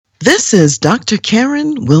This is Dr.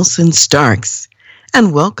 Karen Wilson Starks,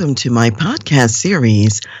 and welcome to my podcast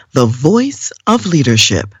series, The Voice of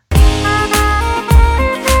Leadership.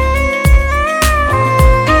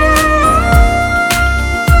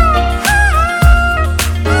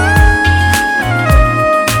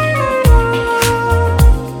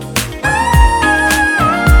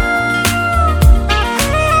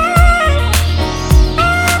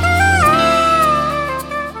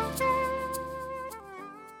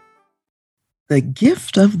 The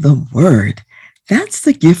gift of the word. That's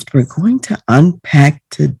the gift we're going to unpack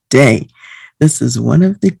today. This is one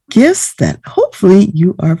of the gifts that hopefully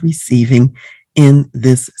you are receiving in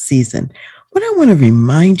this season. What I want to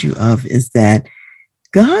remind you of is that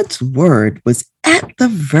God's word was at the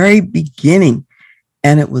very beginning,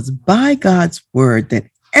 and it was by God's word that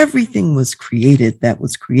everything was created that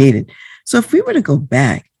was created. So if we were to go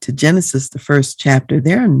back to Genesis, the first chapter,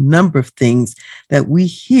 there are a number of things that we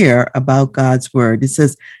hear about God's word. It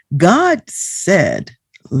says, God said,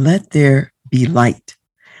 let there be light.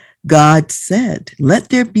 God said, let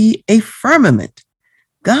there be a firmament.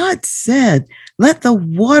 God said, let the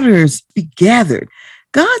waters be gathered.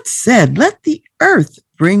 God said, let the earth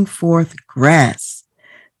bring forth grass.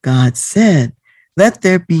 God said, let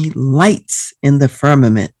there be lights in the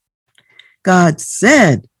firmament. God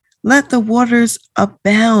said, let the waters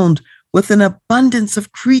abound with an abundance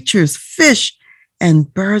of creatures, fish,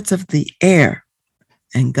 and birds of the air.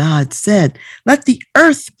 And God said, let the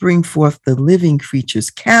earth bring forth the living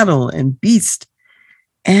creatures, cattle and beasts.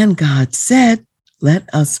 And God said, let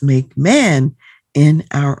us make man in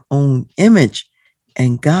our own image.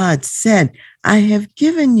 And God said, I have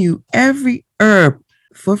given you every herb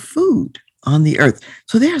for food on the earth.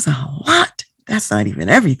 So there's a lot. That's not even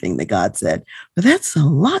everything that God said, but that's a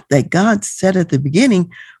lot that God said at the beginning,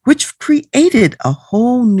 which created a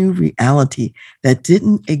whole new reality that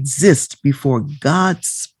didn't exist before God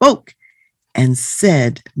spoke and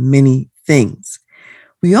said many things.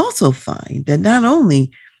 We also find that not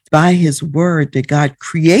only by his word did God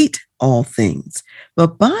create all things,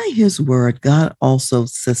 but by his word, God also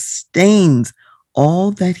sustains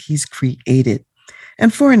all that he's created.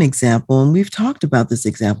 And for an example, and we've talked about this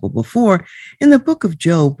example before, in the book of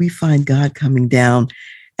Job, we find God coming down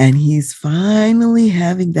and he's finally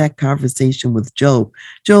having that conversation with Job.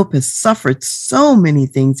 Job has suffered so many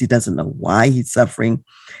things. He doesn't know why he's suffering,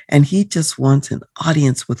 and he just wants an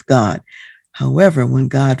audience with God. However, when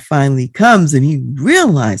God finally comes and he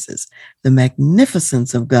realizes the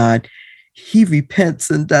magnificence of God, he repents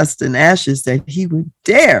in dust and ashes that he would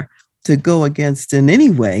dare to go against in any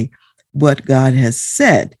way what God has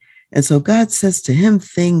said. And so God says to him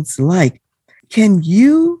things like, can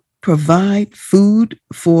you provide food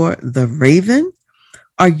for the raven?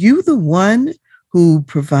 Are you the one who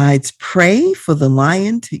provides prey for the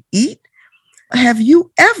lion to eat? Have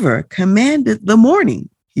you ever commanded the morning?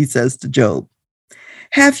 He says to Job.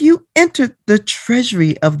 Have you entered the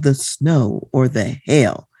treasury of the snow or the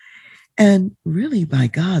hail? And really, by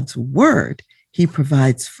God's word, he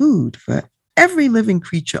provides food for every living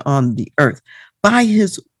creature on the earth. By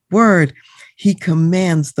his word, he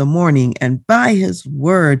commands the morning, and by his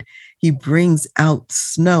word, he brings out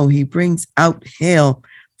snow. He brings out hail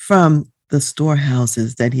from the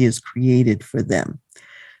storehouses that he has created for them.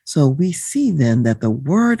 So we see then that the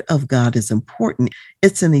word of God is important.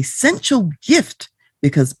 It's an essential gift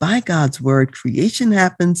because by God's word, creation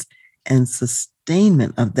happens and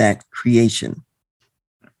sustainment of that creation.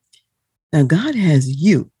 Now, God has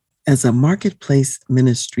you as a marketplace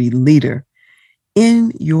ministry leader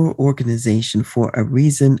in your organization for a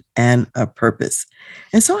reason and a purpose.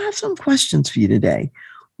 And so I have some questions for you today.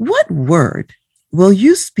 What word will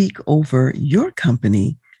you speak over your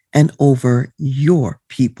company and over your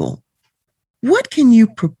people? What can you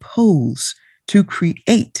propose to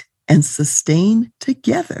create and sustain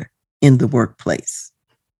together in the workplace?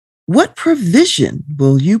 What provision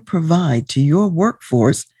will you provide to your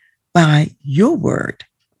workforce by your word?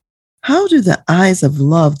 How do the eyes of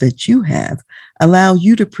love that you have allow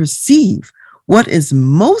you to perceive what is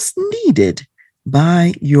most needed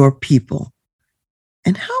by your people?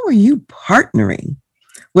 And how are you partnering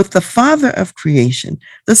with the Father of creation,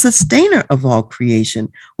 the sustainer of all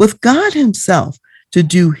creation, with God himself to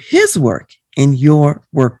do his work in your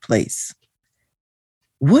workplace?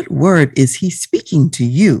 What word is he speaking to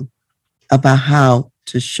you about how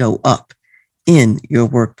to show up in your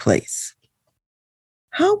workplace?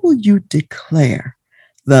 How will you declare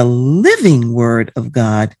the living word of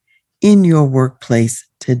God in your workplace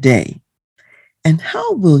today? And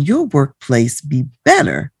how will your workplace be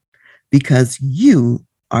better because you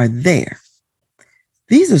are there?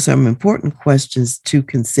 These are some important questions to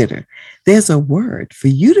consider. There's a word for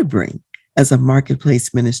you to bring as a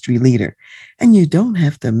marketplace ministry leader, and you don't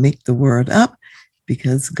have to make the word up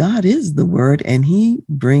because God is the word and he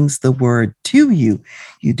brings the word to you.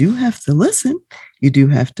 You do have to listen. You do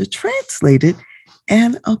have to translate it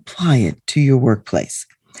and apply it to your workplace.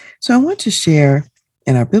 So I want to share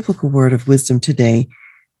in our biblical word of wisdom today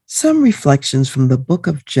some reflections from the book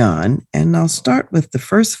of John, and I'll start with the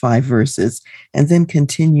first 5 verses and then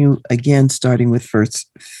continue again starting with verse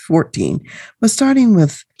 14. But starting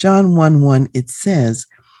with John 1:1, it says,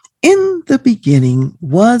 "In the beginning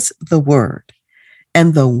was the Word,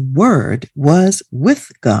 and the Word was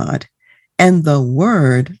with God, and the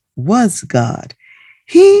Word was God.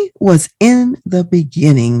 He was in the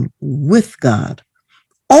beginning with God.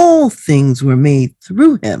 All things were made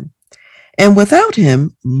through him, and without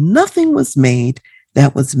him nothing was made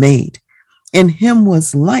that was made. In him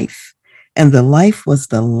was life, and the life was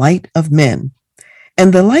the light of men.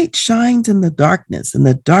 And the light shines in the darkness, and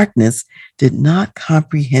the darkness did not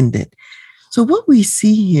comprehend it." So what we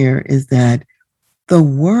see here is that the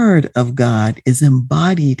Word of God is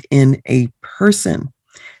embodied in a person,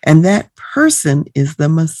 and that person is the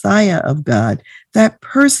Messiah of God. That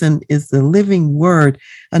person is the living Word,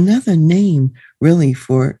 another name really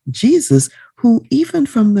for Jesus, who even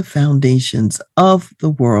from the foundations of the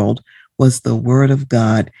world was the Word of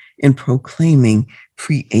God in proclaiming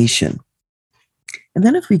creation. And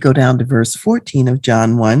then if we go down to verse 14 of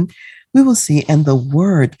John 1, we will see, "And the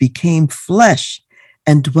Word became flesh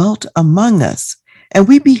and dwelt among us, and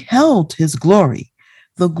we beheld his glory,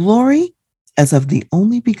 the glory as of the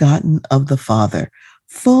only begotten of the Father,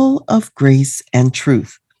 full of grace and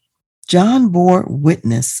truth. John bore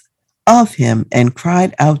witness of him and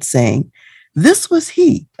cried out, saying, This was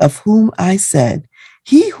he of whom I said,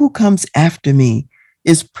 He who comes after me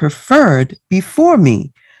is preferred before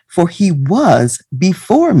me, for he was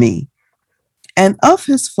before me. And of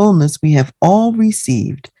his fullness we have all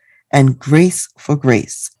received, and grace for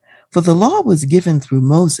grace. For the law was given through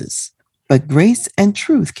Moses, but grace and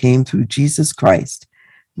truth came through Jesus Christ.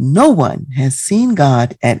 No one has seen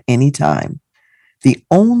God at any time. The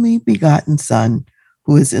only begotten Son,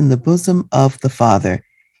 who is in the bosom of the Father,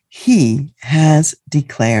 he has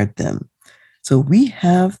declared them." So we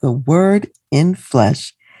have the Word in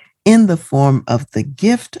flesh in the form of the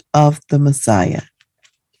gift of the Messiah.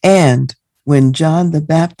 And when John the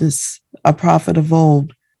Baptist, a prophet of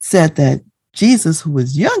old, said that Jesus, who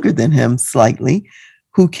was younger than him slightly,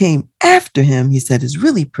 who came after him, he said, is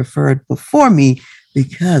really preferred before me,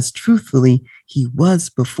 because truthfully, he was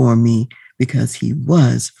before me, because he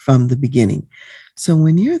was from the beginning. So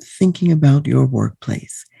when you're thinking about your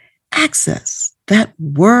workplace, access that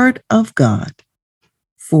Word of God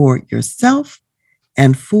for yourself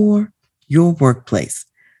and for your workplace.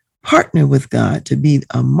 Partner with God to be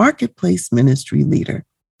a marketplace ministry leader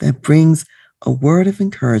that brings a word of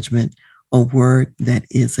encouragement, a word that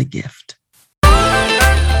is a gift.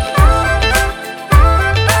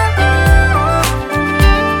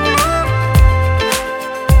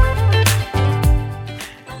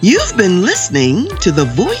 You've been listening to The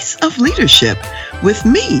Voice of Leadership with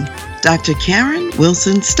me, Dr. Karen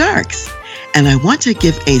Wilson Starks. And I want to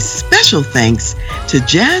give a special thanks to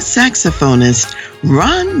jazz saxophonist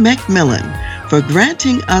Ron McMillan for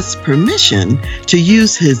granting us permission to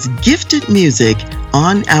use his gifted music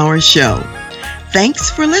on our show. Thanks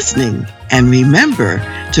for listening, and remember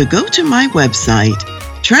to go to my website,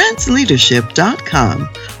 transleadership.com,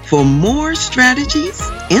 for more strategies,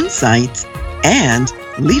 insights, and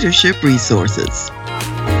leadership resources.